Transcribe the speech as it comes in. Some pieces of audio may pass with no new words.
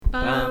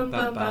Bum,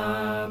 bum,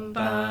 bum,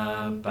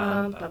 bum,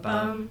 bum, bum,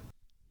 bum.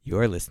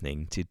 You're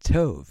listening to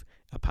Tove,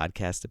 a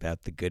podcast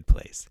about the good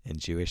place and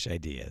Jewish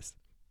ideas.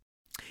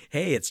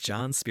 Hey, it's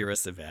John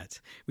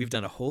Spiro-Savet. We've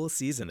done a whole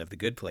season of The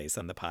Good Place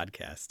on the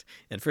podcast.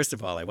 And first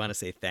of all, I want to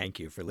say thank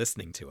you for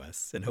listening to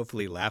us and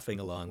hopefully laughing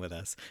along with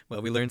us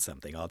while we learn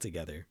something all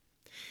together.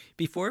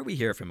 Before we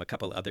hear from a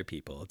couple other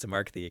people to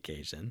mark the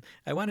occasion,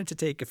 I wanted to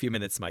take a few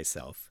minutes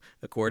myself,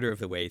 a quarter of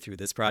the way through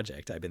this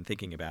project I've been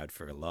thinking about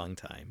for a long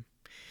time.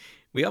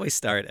 We always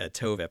start a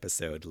Tove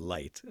episode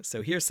light,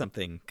 so here's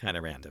something kind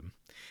of random.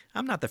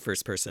 I'm not the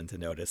first person to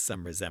notice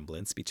some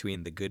resemblance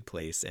between The Good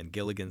Place and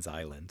Gilligan's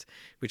Island,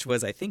 which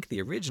was, I think,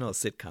 the original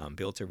sitcom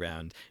built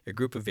around a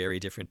group of very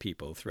different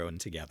people thrown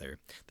together,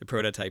 the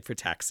prototype for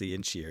Taxi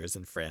and Cheers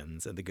and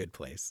Friends and The Good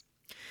Place.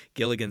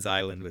 Gilligan's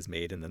Island was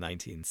made in the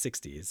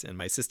 1960s, and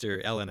my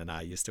sister Ellen and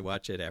I used to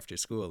watch it after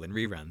school in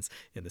reruns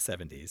in the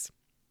 70s.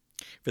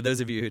 For those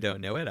of you who don't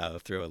know it, I'll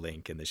throw a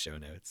link in the show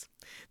notes.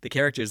 The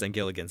characters on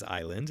Gilligan's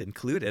Island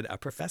included a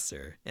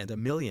professor and a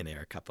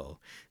millionaire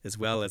couple, as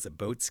well as a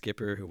boat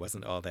skipper who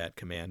wasn't all that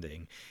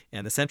commanding,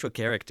 and the central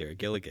character,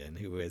 Gilligan,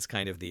 who is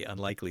kind of the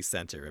unlikely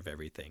center of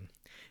everything.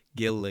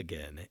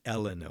 Gilligan,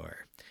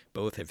 Eleanor.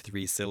 Both have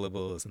 3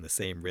 syllables and the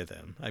same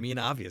rhythm. I mean,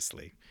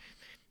 obviously.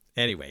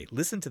 Anyway,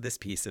 listen to this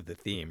piece of the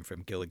theme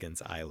from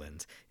Gilligan's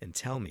Island and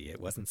tell me it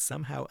wasn't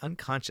somehow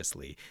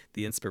unconsciously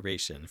the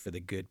inspiration for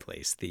the Good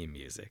Place theme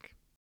music.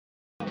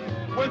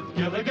 With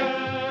Gilligan,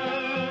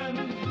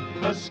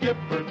 the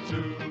skipper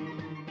too.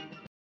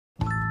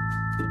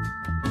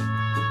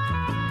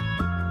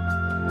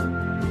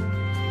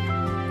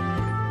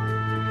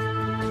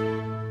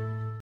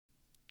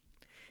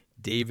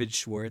 David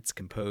Schwartz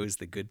composed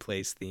the Good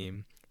Place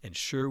theme, and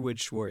Sherwood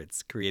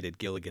Schwartz created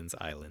Gilligan's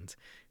Island.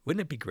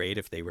 Wouldn't it be great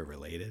if they were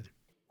related?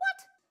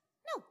 What?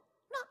 No,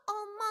 not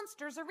all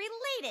monsters are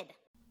related.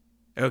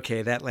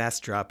 Okay, that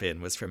last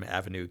drop-in was from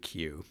Avenue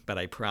Q, but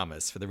I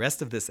promise, for the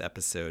rest of this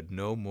episode,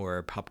 no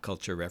more pop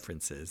culture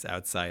references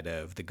outside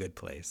of The Good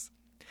Place.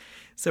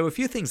 So a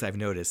few things I've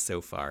noticed so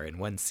far in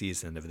one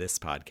season of this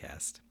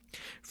podcast.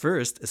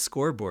 First, a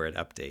scoreboard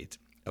update.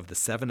 Of the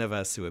 7 of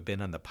us who have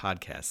been on the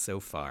podcast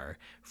so far,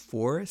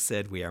 4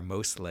 said we are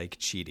most like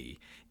Chidi,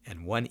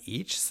 and 1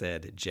 each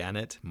said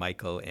Janet,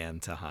 Michael,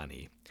 and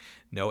Tahani.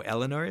 No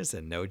Eleanors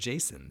and no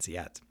Jasons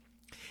yet.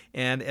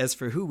 And as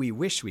for who we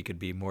wish we could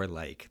be more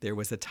like, there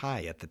was a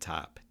tie at the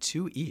top,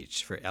 2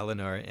 each for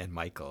Eleanor and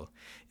Michael,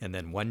 and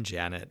then 1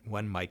 Janet,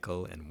 1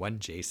 Michael, and 1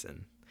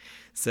 Jason.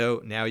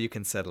 So now you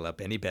can settle up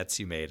any bets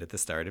you made at the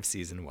start of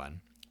season 1.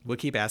 We'll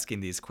keep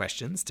asking these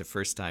questions to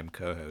first-time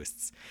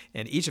co-hosts,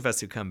 and each of us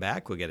who come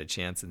back will get a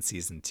chance in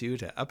Season 2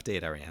 to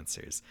update our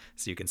answers,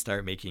 so you can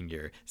start making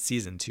your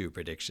Season 2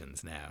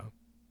 predictions now.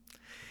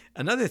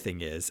 Another thing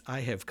is,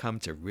 I have come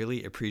to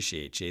really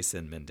appreciate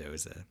Jason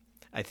Mendoza.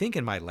 I think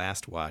in my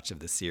last watch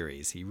of the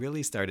series, he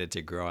really started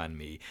to grow on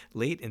me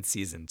late in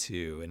Season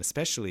 2, and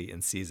especially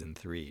in Season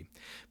 3.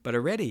 But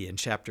already in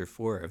Chapter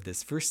 4 of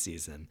this first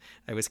season,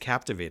 I was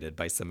captivated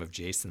by some of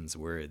Jason's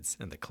words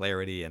and the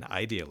clarity and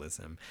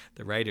idealism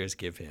the writers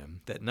give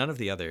him that none of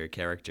the other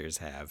characters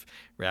have,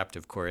 wrapped,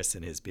 of course,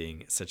 in his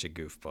being such a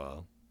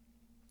goofball.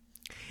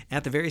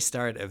 At the very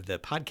start of the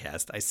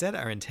podcast, I said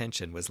our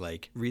intention was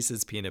like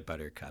Reese's Peanut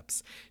Butter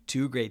Cups,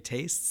 2 great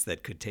tastes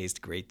that could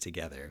taste great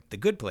together, The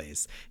Good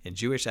Place and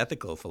Jewish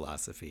ethical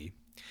philosophy.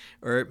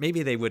 Or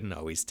maybe they wouldn't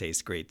always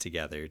taste great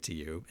together to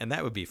you, and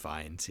that would be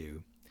fine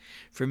too.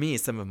 For me,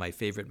 some of my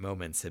favorite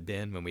moments have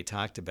been when we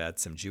talked about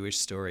some Jewish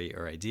story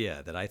or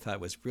idea that I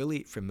thought was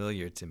really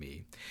familiar to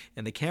me,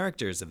 and the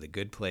characters of The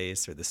Good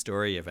Place or the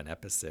story of an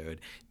episode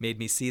made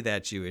me see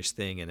that Jewish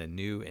thing in a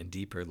new and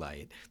deeper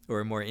light, or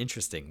a more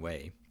interesting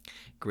way.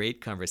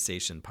 Great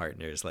conversation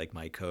partners like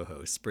my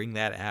co-hosts bring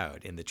that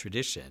out in the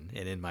tradition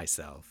and in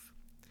myself.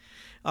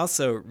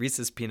 Also,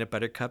 Reese's Peanut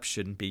Butter Cups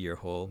shouldn't be your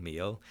whole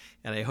meal,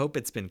 and I hope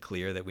it's been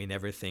clear that we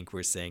never think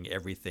we're saying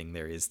everything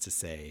there is to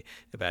say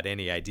about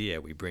any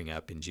idea we bring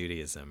up in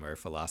Judaism or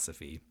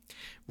philosophy.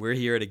 We're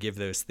here to give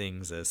those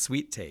things a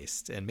sweet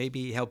taste and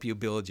maybe help you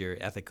build your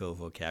ethical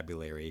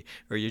vocabulary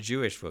or your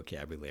Jewish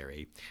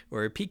vocabulary,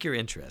 or pique your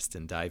interest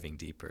in diving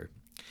deeper.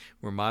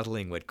 We're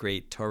modeling what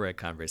great Torah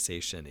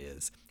conversation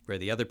is, where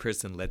the other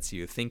person lets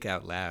you think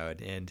out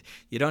loud, and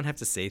you don't have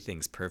to say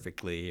things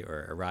perfectly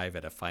or arrive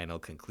at a final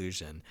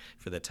conclusion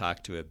for the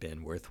talk to have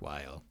been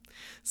worthwhile.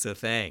 So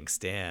thanks,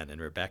 Dan and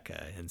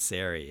Rebecca and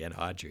Sari and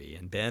Audrey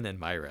and Ben and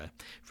Myra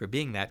for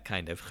being that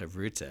kind of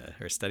chavruta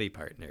or study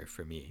partner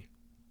for me.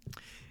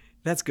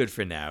 That's good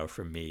for now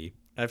from me.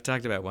 I've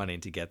talked about wanting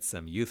to get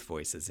some youth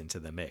voices into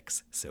the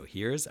mix, so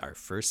here's our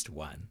first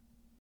one.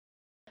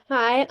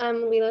 Hi,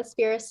 I'm Leila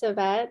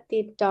Spiro-Savet,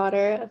 the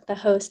daughter of the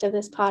host of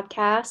this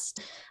podcast.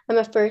 I'm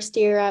a first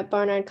year at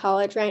Barnard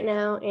College right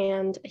now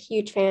and a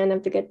huge fan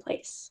of The Good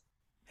Place.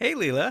 Hey,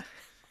 Leila.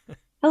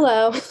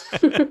 Hello.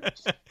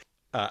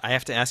 I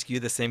have to ask you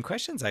the same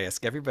questions I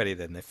ask everybody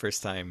then the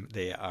first time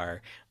they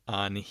are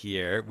on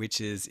here, which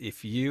is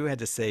if you had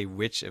to say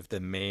which of the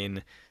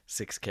main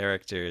 6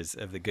 characters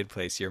of The Good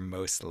Place you're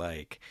most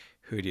like,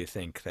 who do you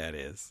think that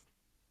is?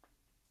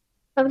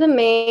 Of the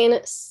main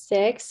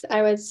six,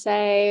 I would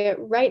say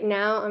right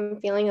now I'm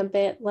feeling a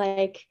bit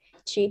like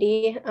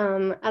Chidi.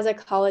 As a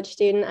college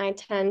student, I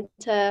tend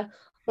to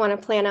want to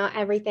plan out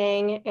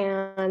everything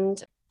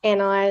and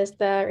analyze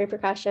the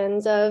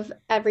repercussions of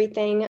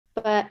everything.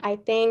 But I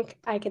think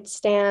I could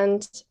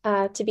stand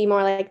to be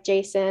more like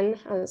Jason,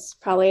 as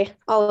probably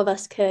all of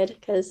us could,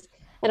 because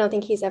I don't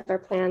think he's ever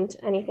planned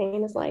anything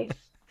in his life.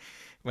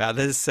 Wow,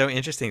 this is so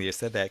interesting that you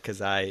said that because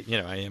I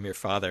am your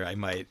father.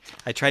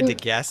 I tried to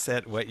guess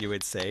at what you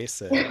would say,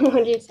 so What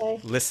would you say?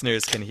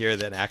 listeners can hear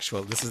that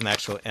this is an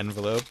actual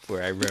envelope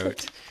where I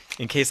wrote,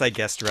 in case I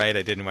guessed right,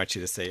 I didn't want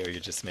you to say, oh, you're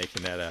just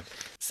making that up.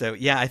 So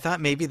yeah, I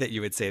thought maybe that you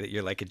would say that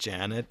you're like a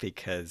Janet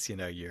because,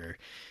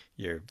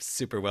 you're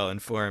super well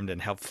informed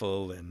and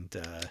helpful and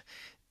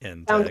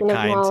Fountain of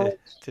kind knowledge,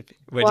 to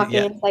walking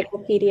yeah.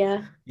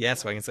 encyclopedia. Yeah,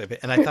 so I can say,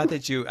 and I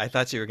thought you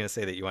were going to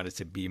say that you wanted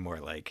to be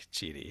more like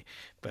Chidi,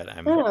 but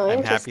Oh,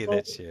 I'm happy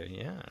interesting. that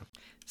yeah.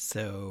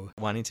 So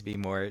wanting to be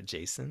more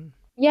Jason.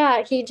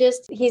 Yeah,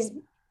 he's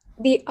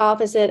the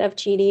opposite of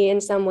Chidi in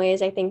some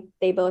ways. I think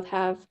they both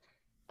have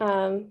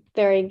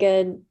very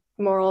good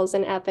morals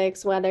and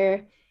ethics,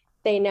 whether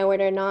they know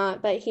it or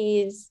not. But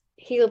he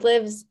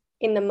lives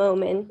in the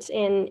moment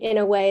in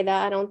a way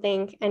that I don't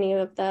think any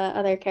of the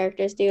other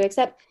characters do,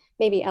 except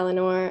maybe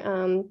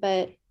Eleanor.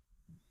 But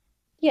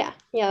yeah,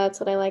 that's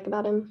what I like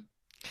about him.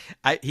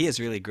 He has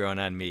really grown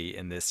on me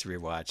in this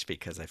rewatch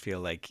because I feel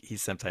like he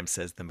sometimes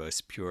says the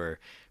most pure,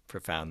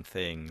 profound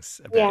things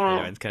about,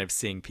 Yeah, and kind of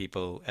seeing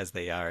people as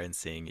they are and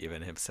seeing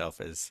even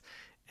himself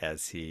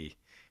as he,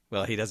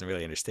 well, he doesn't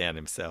really understand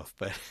himself,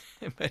 but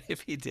but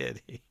if he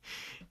did, he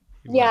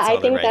yeah, wants I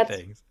all the think right that's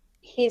things.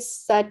 he's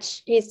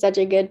such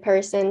a good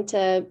person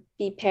to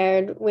be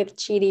paired with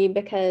Chidi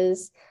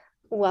because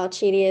while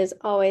Chidi is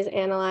always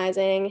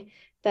analyzing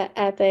the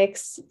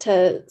ethics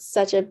to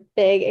such a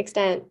big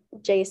extent,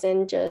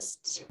 Jason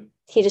just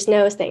he just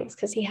knows things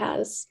because he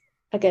has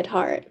a good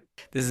heart.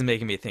 This is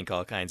making me think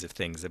all kinds of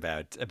things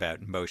about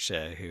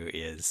Moshe, who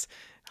is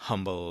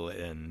humble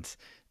and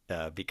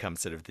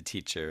becomes sort of the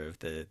teacher of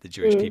the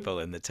Jewish Mm, people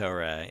in the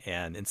Torah,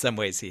 and in some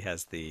ways he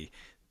has the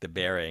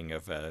bearing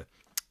of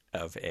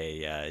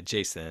a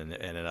Jason,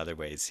 and in other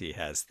ways he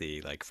has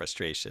the like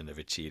frustration of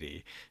a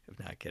Chidi of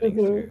not getting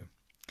mhm. through.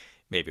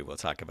 Maybe we'll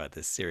talk about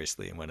this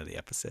seriously in one of the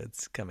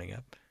episodes coming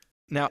up.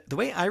 Now, the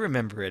way I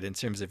remember it in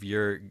terms of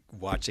your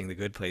watching The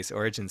Good Place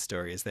origin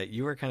story is that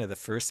you were kind of the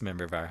first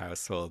member of our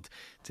household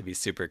to be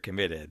super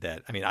committed.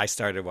 That, I mean, I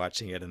started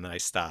watching it and then I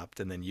stopped,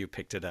 and then you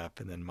picked it up,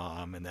 and then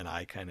mom, and then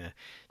I kind of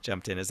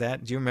jumped in. Do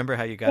you remember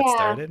how you got Yeah.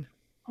 started?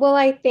 Well,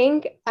 I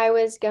think I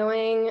was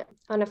going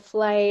on a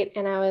flight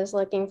and I was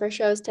looking for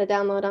shows to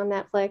download on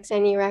Netflix,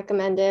 and you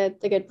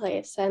recommended The Good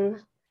Place.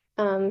 And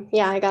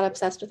yeah, I got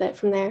obsessed with it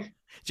from there.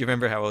 Do you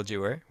remember how old you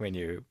were when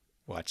you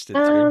watched it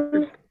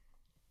through? Um,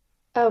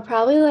 oh,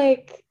 probably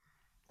like,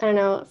 I don't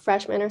know,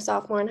 freshman or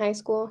sophomore in high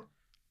school.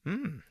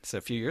 So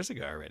a few years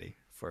ago already,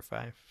 4 or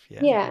 5. Yeah.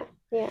 Yeah,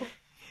 yeah.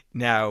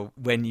 Now,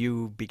 when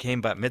you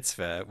became bat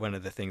mitzvah, one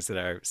of the things that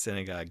our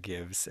synagogue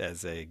gives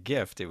as a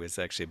gift, it was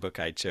actually a book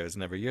I chose a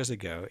number of years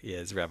ago,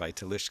 is Rabbi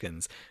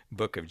Telushkin's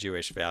Book of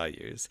Jewish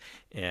Values.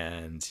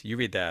 And you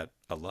read that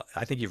a lot.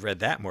 I think you've read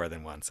that more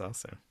than once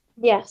also.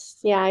 Yes,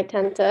 yeah, I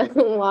tend to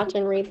watch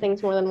and read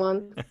things more than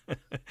once.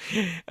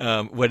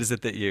 What is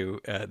it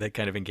that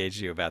kind of engaged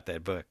you about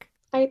that book?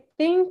 I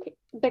think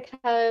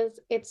because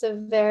it's a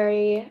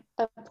very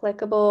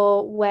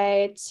applicable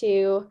way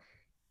to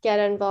get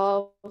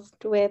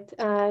involved with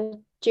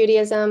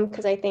Judaism,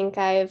 because I think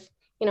I've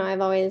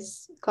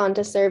always gone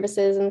to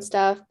services and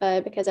stuff,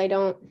 but because I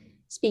don't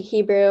speak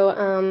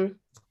Hebrew,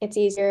 it's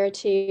easier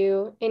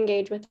to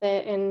engage with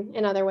it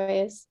in other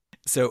ways.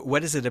 So,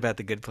 what is it about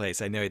The Good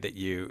Place? I know that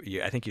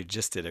I think you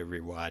just did a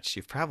rewatch.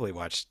 You've probably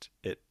watched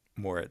it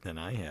more than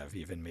I have,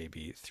 even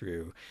maybe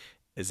through.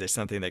 Is there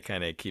something that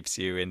kind of keeps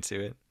you into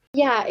it?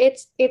 Yeah,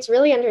 it's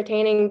really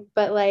entertaining,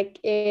 but like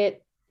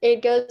it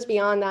goes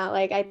beyond that.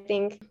 Like I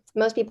think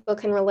most people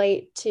can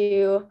relate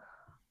to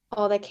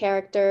all the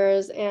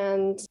characters,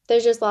 and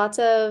there's just lots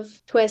of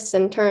twists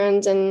and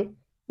turns and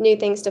new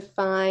things to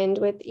find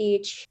with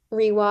each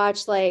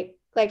rewatch. Like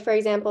for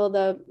example,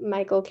 the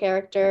Michael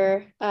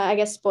character. I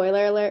guess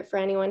spoiler alert for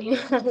anyone who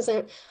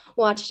hasn't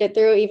watched it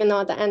through. Even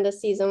though at the end of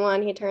season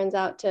one he turns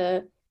out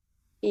to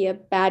be a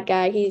bad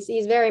guy.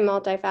 He's very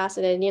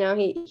multifaceted.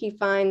 He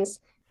finds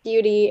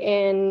beauty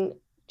in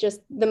just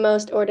the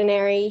most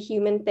ordinary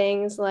human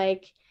things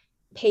like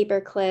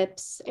paper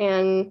clips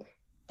and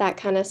that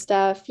kind of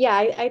stuff. Yeah,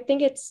 I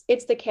think it's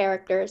the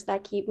characters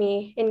that keep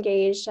me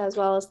engaged as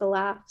well as the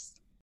laughs.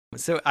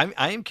 So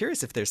I am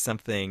curious if there's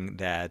something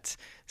that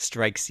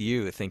strikes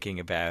you thinking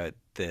about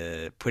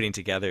the putting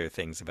together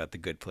things about the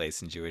good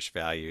place and Jewish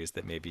values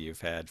that maybe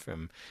you've had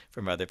from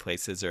other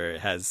places, or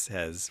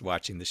has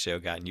watching the show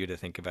gotten you to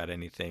think about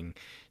anything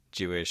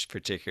Jewish,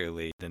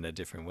 particularly in a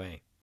different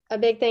way? A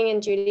big thing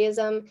in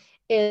Judaism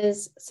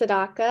is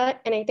tzedakah,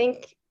 and I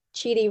think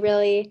Chidi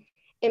really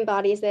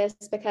embodies this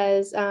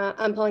because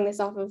I'm pulling this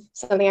off of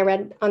something I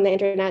read on the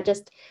internet,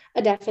 just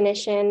a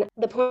definition.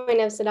 The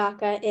point of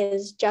tzedakah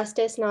is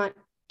justice, not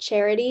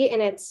charity,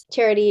 and it's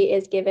charity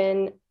is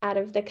given out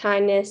of the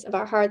kindness of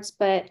our hearts,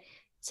 but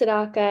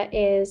tzedakah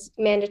is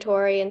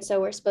mandatory, and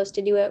so we're supposed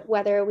to do it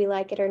whether we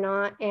like it or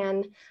not.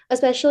 And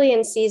especially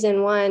in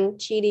season 1,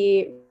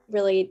 Chidi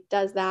really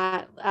does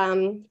that. I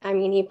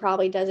mean, he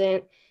probably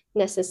doesn't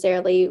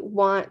necessarily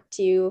want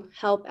to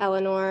help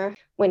Eleanor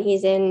when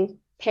he's in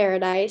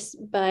paradise,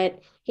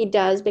 but he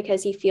does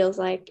because he feels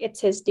like it's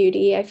his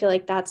duty. I feel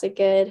like that's a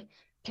good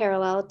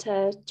parallel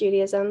to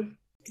Judaism.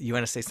 You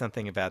want to say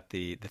something about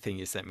the thing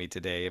you sent me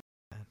today?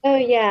 Oh,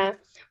 yeah.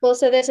 Well,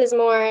 so this is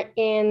more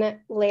in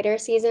later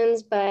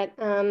seasons, but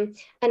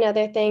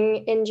another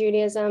thing in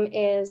Judaism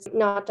is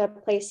not to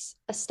place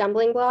a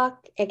stumbling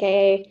block,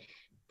 aka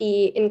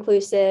be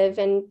inclusive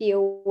and be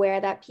aware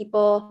that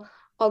people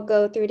all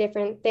go through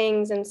different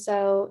things. And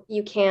so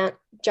you can't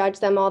judge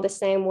them all the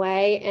same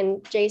way.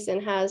 And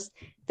Jason has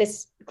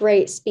this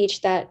great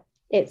speech that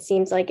it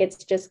seems like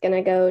it's just going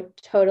to go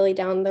totally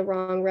down the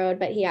wrong road,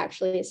 but he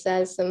actually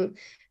says some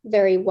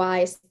very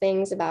wise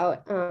things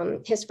about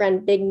his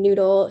friend Big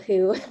Noodle,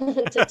 who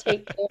to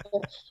take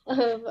care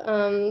of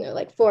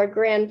like 4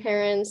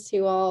 grandparents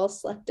who all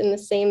slept in the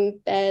same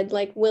bed,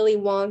 like Willy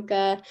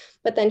Wonka.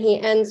 But then he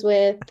ends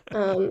with,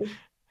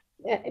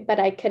 but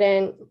I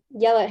couldn't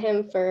yell at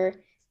him or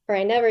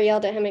I never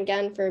yelled at him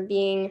again for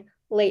being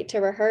late to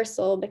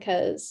rehearsal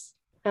because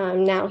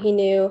now he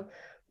knew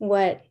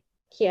what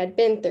he had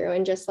been through.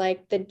 And just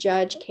like the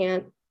judge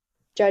can't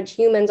judge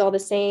humans all the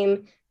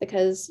same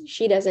because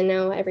she doesn't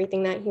know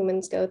everything that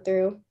humans go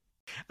through.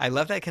 I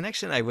love that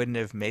connection. I wouldn't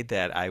have made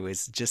that. I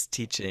was just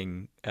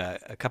teaching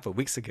a couple of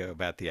weeks ago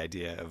about the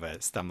idea of a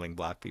stumbling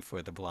block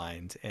before the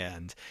blind.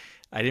 And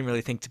I didn't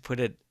really think to put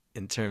it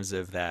in terms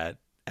of that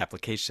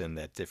application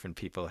that different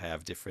people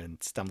have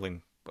different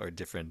stumbling or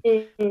different,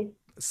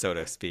 so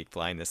to speak,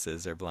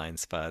 blindnesses or blind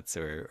spots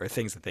or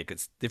things that they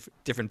could,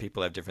 different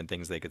people have different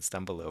things they could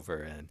stumble over,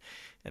 and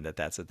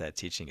that's what that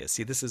teaching is.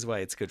 See, this is why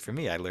it's good for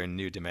me. I learn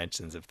new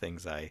dimensions of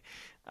things I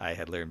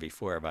had learned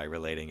before by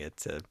relating it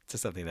to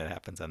something that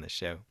happens on the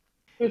show.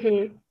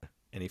 Mm-hmm.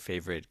 Any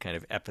favorite kind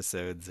of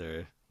episodes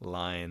or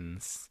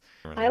lines?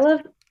 I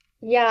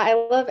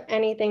love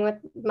anything with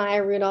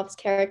Maya Rudolph's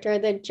character,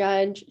 the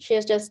judge. She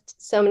has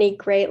just so many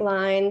great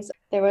lines.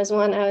 There was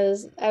one I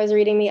was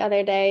reading the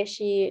other day.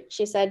 She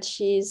said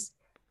she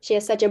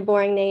has such a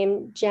boring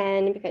name,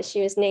 Jen, because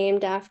she was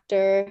named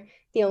after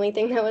the only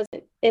thing that was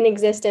in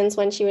existence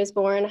when she was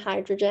born,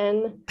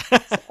 hydrogen. So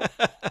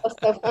that was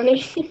so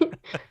funny.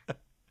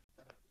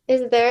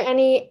 Is there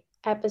any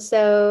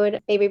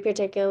episode, maybe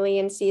particularly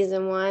in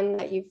season 1,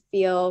 that you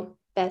feel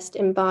best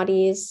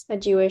embodies a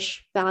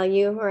Jewish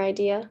value or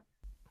idea?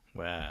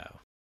 Wow.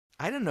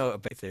 I don't know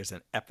if there's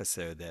an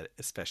episode that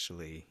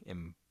especially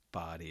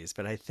embodies,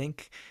 but I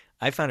think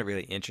I found it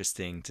really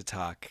interesting to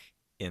talk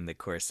in the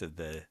course of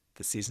the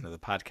season of the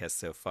podcast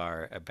so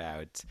far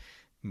about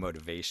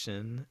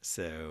motivation.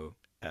 So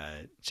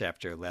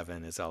chapter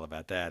 11 is all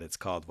about that. It's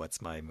called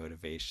What's My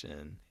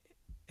Motivation?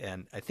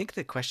 And I think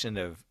the question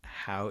of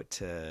how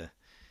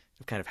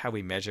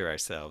we measure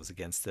ourselves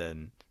against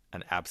an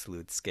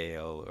absolute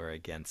scale or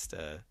against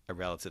a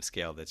relative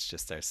scale that's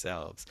just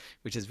ourselves,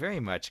 which is very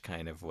much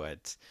kind of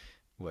what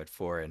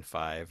 4 and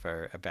 5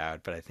 are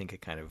about. But I think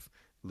it kind of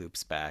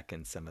loops back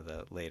in some of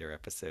the later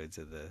episodes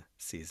of the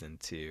season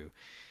too.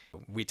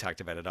 We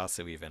talked about it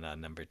also even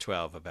on number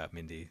 12 about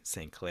Mindy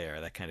St.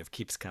 Clair. That kind of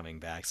keeps coming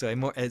back. So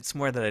it's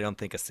more that I don't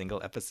think a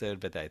single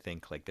episode, but I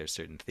think like there's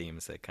certain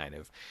themes that kind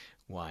of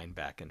wind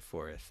back and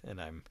forth. And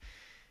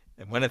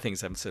one of the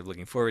things I'm sort of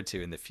looking forward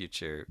to in the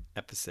future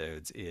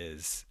episodes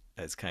is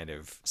as kind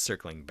of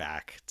circling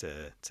back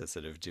to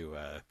sort of do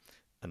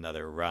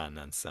another run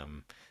on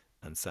some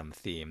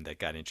theme that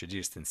got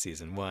introduced in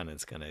season 1.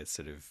 It's going to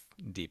sort of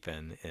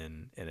deepen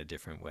in a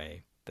different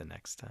way the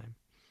next time.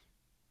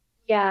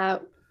 Yeah,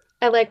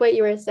 I like what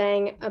you were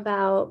saying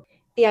about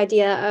the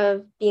idea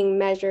of being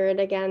measured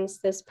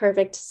against this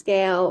perfect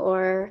scale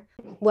or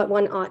what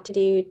one ought to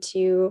do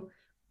to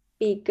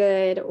be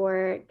good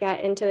or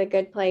get into the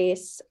good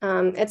place.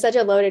 It's such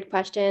a loaded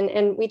question.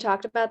 And we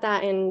talked about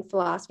that in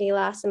philosophy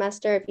last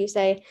semester. If you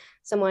say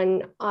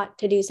someone ought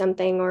to do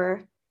something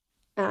or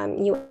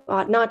you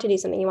ought not to do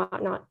something, you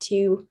ought not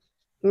to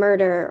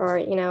murder or,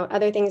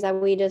 other things that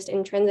we just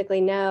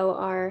intrinsically know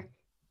are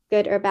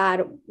good or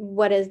bad.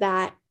 What does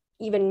that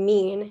even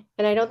mean?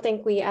 And I don't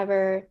think we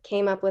ever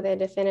came up with a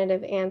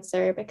definitive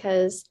answer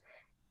because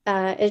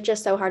it's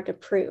just so hard to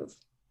prove,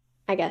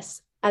 I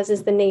guess, as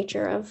is the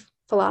nature of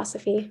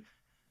philosophy.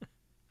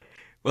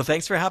 Well,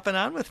 thanks for hopping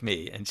on with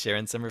me and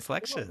sharing some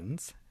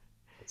reflections.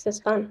 This is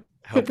fun.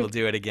 Hope we'll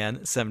do it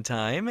again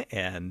sometime,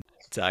 and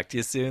talk to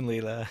you soon,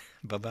 Leela.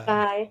 Bye-bye.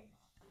 Bye.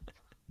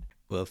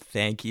 Well,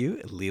 thank you,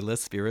 Leela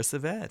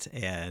Spiro-Savett.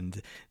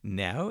 And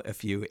now a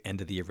few end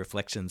of the year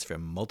reflections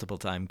from multiple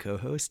time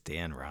co-host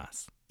Dan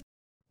Ross.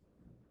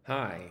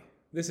 Hi,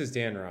 This is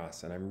Dan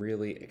Ross, and I'm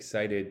really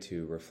excited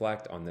to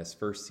reflect on this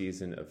first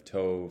season of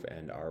Tov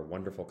and our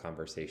wonderful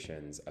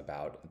conversations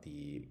about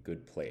the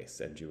good place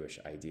and Jewish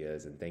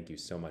ideas. And thank you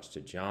so much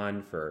to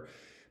John for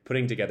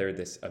putting together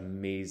this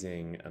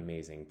amazing,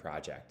 amazing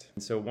project.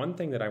 And so one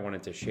thing that I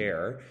wanted to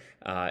share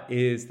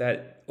is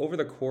that over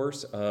the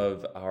course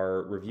of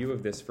our review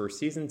of this first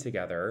season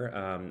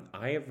together,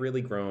 I have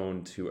really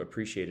grown to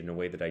appreciate in a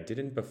way that I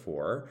didn't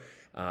before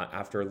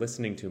after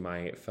listening to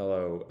my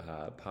fellow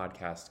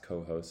podcast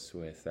co-hosts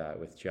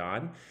with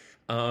John,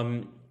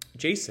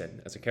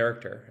 Jason as a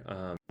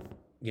character.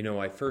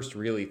 I first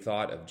really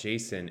thought of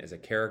Jason as a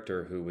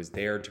character who was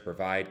there to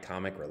provide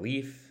comic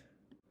relief.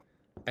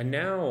 And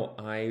now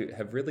I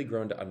have really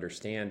grown to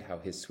understand how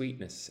his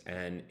sweetness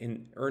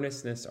and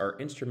earnestness are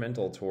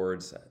instrumental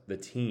towards the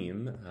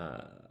team.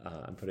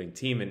 I'm putting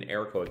team in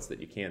air quotes that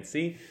you can't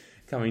see,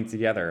 coming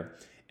together.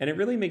 And it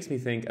really makes me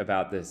think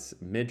about this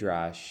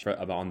midrash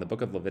on the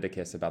book of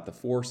Leviticus about the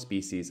 4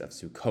 species of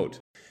Sukkot.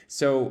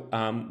 So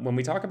when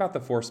we talk about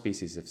the 4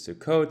 species of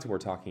Sukkot, we're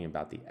talking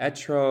about the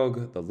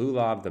etrog, the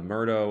lulav, the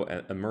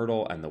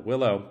myrtle, and the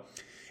willow.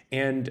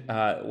 And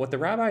what the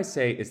rabbis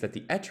say is that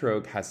the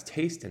etrog has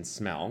taste and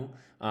smell,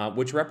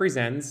 which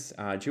represents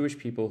Jewish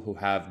people who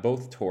have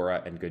both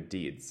Torah and good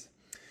deeds.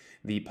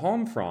 The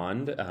palm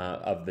frond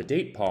of the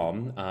date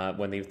palm,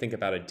 when they think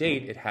about a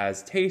date, it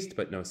has taste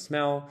but no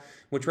smell,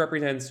 which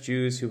represents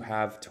Jews who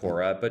have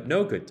Torah but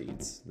no good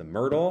deeds. The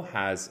myrtle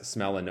has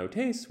smell and no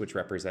taste, which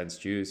represents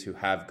Jews who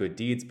have good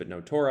deeds but no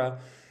Torah.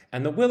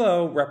 And the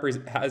willow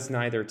has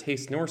neither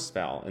taste nor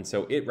smell, and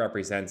so it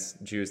represents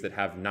Jews that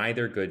have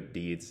neither good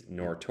deeds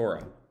nor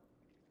Torah.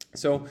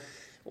 So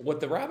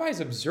what the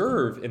rabbis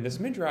observe in this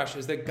midrash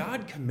is that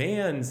God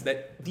commands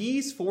that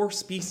these 4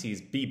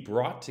 species be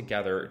brought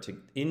together to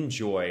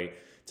enjoy,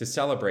 to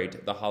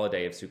celebrate the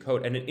holiday of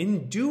Sukkot. And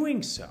in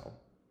doing so,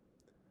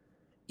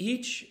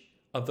 each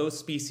of those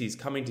species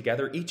coming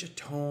together, each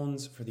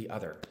atones for the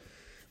other,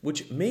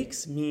 which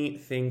makes me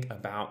think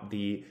about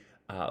the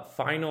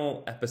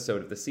final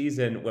episode of the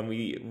season when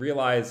we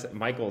realize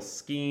Michael's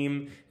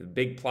scheme, the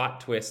big plot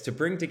twist, to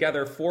bring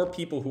together 4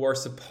 people who are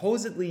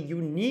supposedly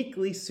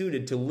uniquely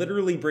suited to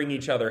literally bring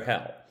each other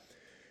hell.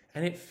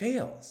 And it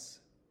fails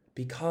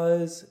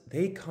because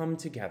they come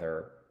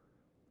together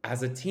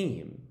as a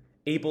team,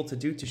 able to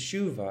do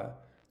teshuvah,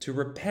 to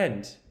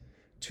repent,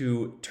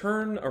 to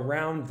turn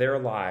around their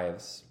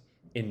lives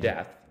in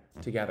death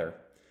together.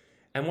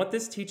 And what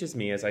this teaches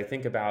me as I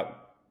think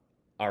about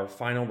our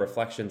final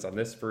reflections on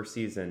this first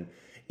season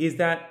is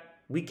that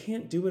we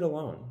can't do it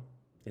alone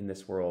in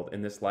this world,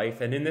 in this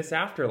life, and in this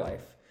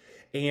afterlife.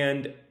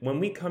 And when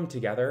we come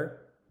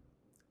together,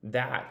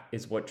 that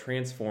is what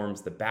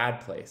transforms the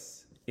bad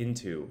place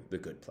into the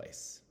good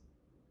place.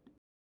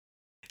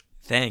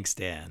 Thanks,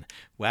 Dan.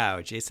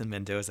 Wow, Jason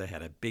Mendoza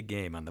had a big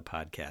game on the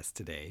podcast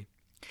today.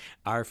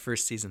 Our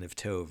first season of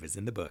Tov is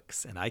in the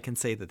books, and I can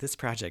say that this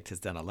project has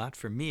done a lot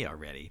for me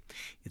already.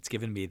 It's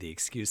given me the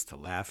excuse to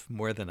laugh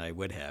more than I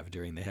would have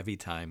during the heavy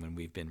time when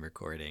we've been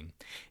recording,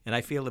 and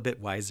I feel a bit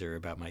wiser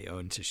about my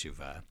own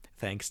teshuvah,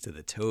 thanks to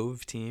the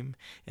Tov team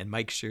and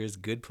Mike Schur's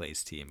Good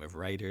Place team of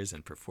writers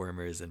and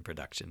performers and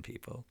production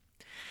people.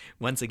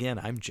 Once again,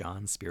 I'm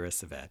John Spira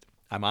Savet.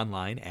 I'm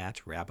online at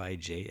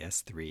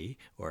RabbiJS3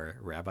 or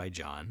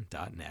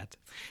rabbijohn.net.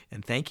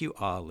 And thank you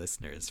all,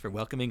 listeners, for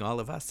welcoming all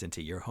of us into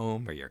your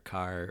home or your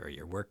car or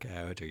your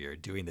workout or your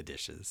doing the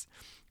dishes.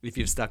 If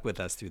you've stuck with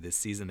us through this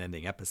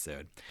season-ending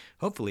episode,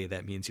 hopefully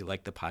that means you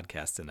like the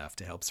podcast enough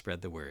to help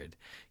spread the word.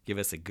 Give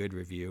us a good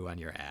review on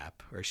your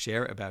app or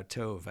share about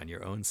Tov on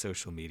your own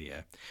social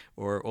media.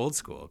 Or old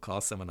school, call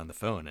someone on the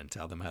phone and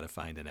tell them how to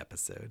find an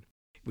episode.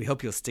 We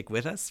hope you'll stick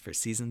with us for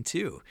Season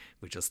 2,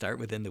 which will start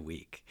within the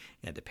week.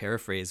 And to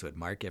paraphrase what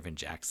Mark Evan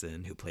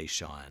Jackson, who plays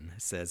Sean,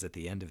 says at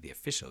the end of the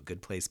official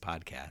Good Place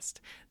podcast,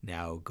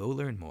 now go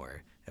learn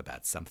more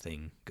about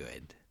something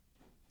good.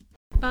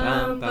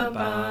 Bum, bum,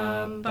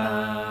 bum,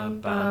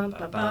 bum, bum,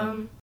 bum,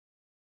 bum.